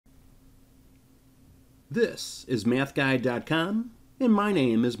This is MATHguide.com, and my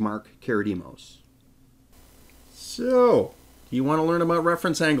name is Mark Karadimos. So, you want to learn about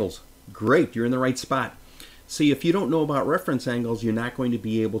reference angles? Great, you're in the right spot. See, if you don't know about reference angles, you're not going to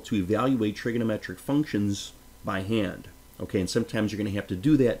be able to evaluate trigonometric functions by hand. Okay, and sometimes you're going to have to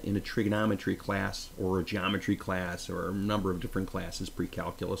do that in a trigonometry class or a geometry class or a number of different classes,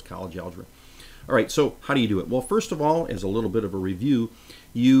 pre-calculus, college algebra. All right, so how do you do it? Well, first of all, as a little bit of a review,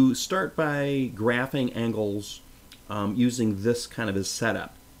 you start by graphing angles using this kind of a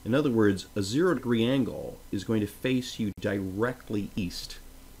setup. In other words, a 0-degree angle is going to face you directly east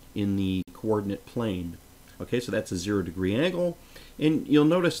in the coordinate plane. Okay, so that's a 0-degree angle. And you'll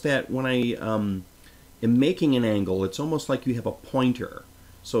notice that when I am making an angle, it's almost like you have a pointer.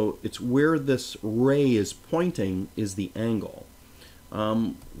 So it's where this ray is pointing is the angle.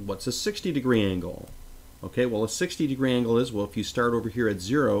 What's a 60-degree angle? Okay, well, a 60-degree angle is, well, if you start over here at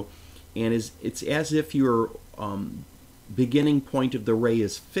 0, and it's as if your beginning point of the ray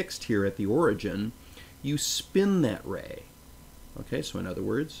is fixed here at the origin, you spin that ray. Okay, so in other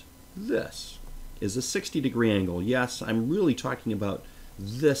words, this is a 60-degree angle. Yes, I'm really talking about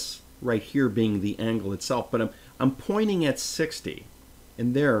this right here being the angle itself, but I'm pointing at 60,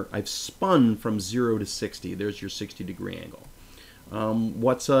 and there I've spun from 0 to 60. There's your 60-degree angle.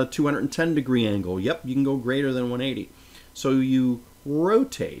 What's a 210-degree angle? Yep, you can go greater than 180. So you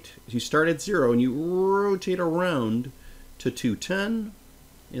rotate. You start at 0 and you rotate around to 210,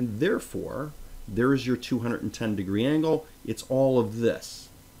 and therefore there's your 210-degree angle. It's all of this.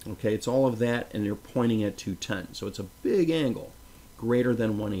 Okay, it's all of that, and you're pointing at 210. So it's a big angle, greater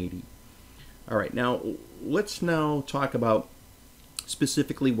than 180. All right, now let's talk about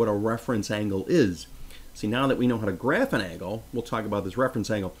specifically what a reference angle is. See, now that we know how to graph an angle, we'll talk about this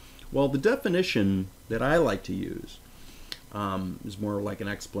reference angle. Well, the definition that I like to use is more like an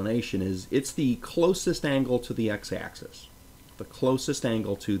explanation. It's the closest angle to the x-axis. The closest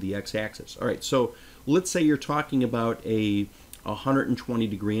angle to the x-axis. All right, so let's say you're talking about a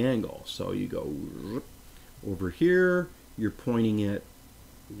 120-degree angle. So you go over here, you're pointing at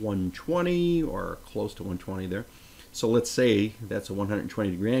 120 or close to 120 there. So let's say that's a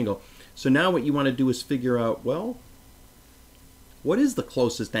 120-degree angle. So now what you want to do is figure out, well, what is the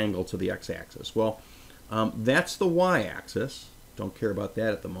closest angle to the x-axis? Well, that's the y-axis. Don't care about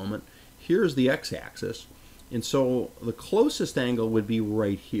that at the moment. Here's the x-axis. And so the closest angle would be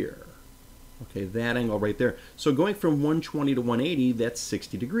right here. Okay, that angle right there. So going from 120 to 180, that's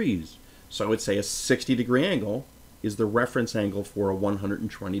 60 degrees. So I would say a 60-degree angle is the reference angle for a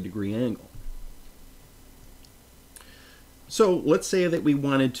 120-degree angle. So let's say that we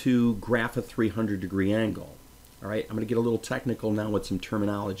wanted to graph a 300-degree angle. All right, I'm going to get a little technical now with some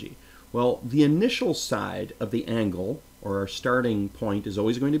terminology. Well, the initial side of the angle, or our starting point, is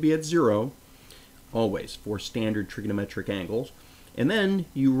always going to be at 0, always, for standard trigonometric angles. And then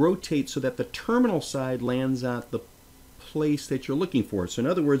you rotate so that the terminal side lands at the place that you're looking for. So in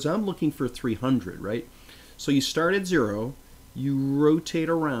other words, I'm looking for 300, right? So you start at 0. You rotate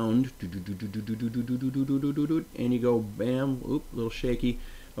around, and you go bam, oop, a little shaky.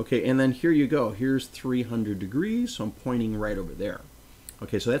 Okay, and then here you go. Here's 300 degrees, so I'm pointing right over there.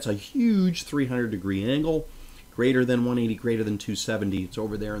 Okay, so that's a huge 300-degree angle, greater than 180, greater than 270. It's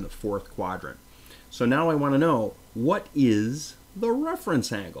over there in the 4th quadrant. So now I want to know, what is the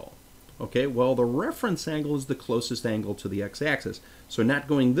reference angle? Okay, well, the reference angle is the closest angle to the x-axis. So not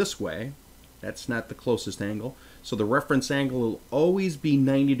going this way, that's not the closest angle. So the reference angle will always be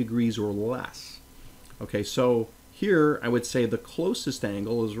 90 degrees or less. Okay, so here I would say the closest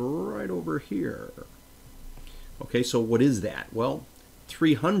angle is right over here. Okay, so what is that? Well,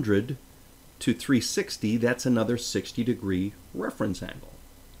 300 to 360, that's another 60-degree reference angle.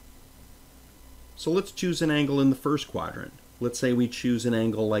 So let's choose an angle in the 1st quadrant. Let's say we choose an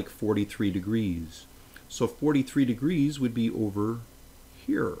angle like 43 degrees. So 43 degrees would be over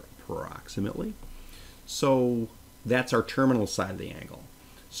here approximately. So that's our terminal side of the angle.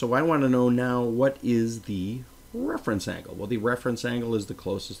 So I want to know now, what is the reference angle? Well, the reference angle is the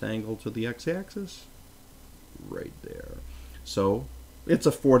closest angle to the x-axis right there. So it's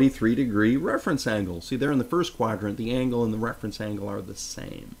a 43-degree reference angle. See, there in the 1st quadrant, the angle and the reference angle are the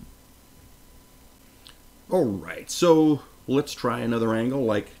same. All right, so let's try another angle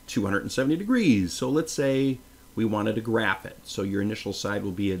like 270 degrees. So let's say we wanted to graph it. So your initial side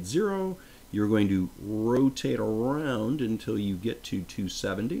will be at 0. You're going to rotate around until you get to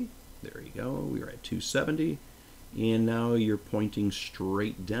 270. There you go. We are at 270. And now you're pointing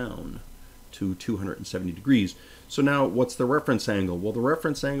straight down to 270 degrees. So now what's the reference angle? Well, the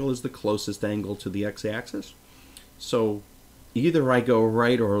reference angle is the closest angle to the x-axis. So either I go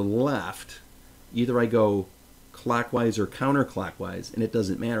right or left either I go clockwise or counterclockwise, and it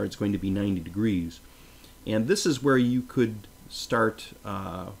doesn't matter. It's going to be 90 degrees. And this is where you could start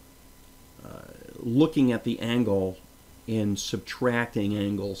looking at the angle and subtracting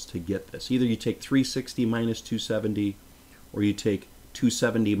angles to get this. Either you take 360 minus 270, or you take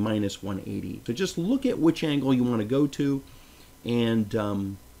 270 minus 180. So just look at which angle you want to go to,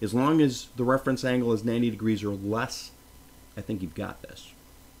 and as long as the reference angle is 90 degrees or less, I think you've got this.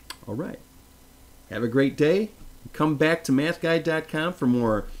 All right. Have a great day. Come back to MATHguide.com for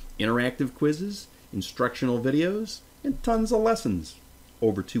more interactive quizzes, instructional videos, and tons of lessons.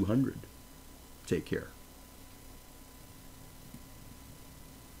 Over 200. Take care.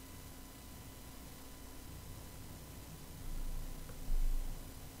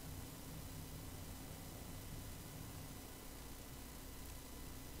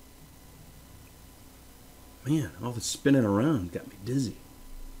 Man, all the spinning around got me dizzy.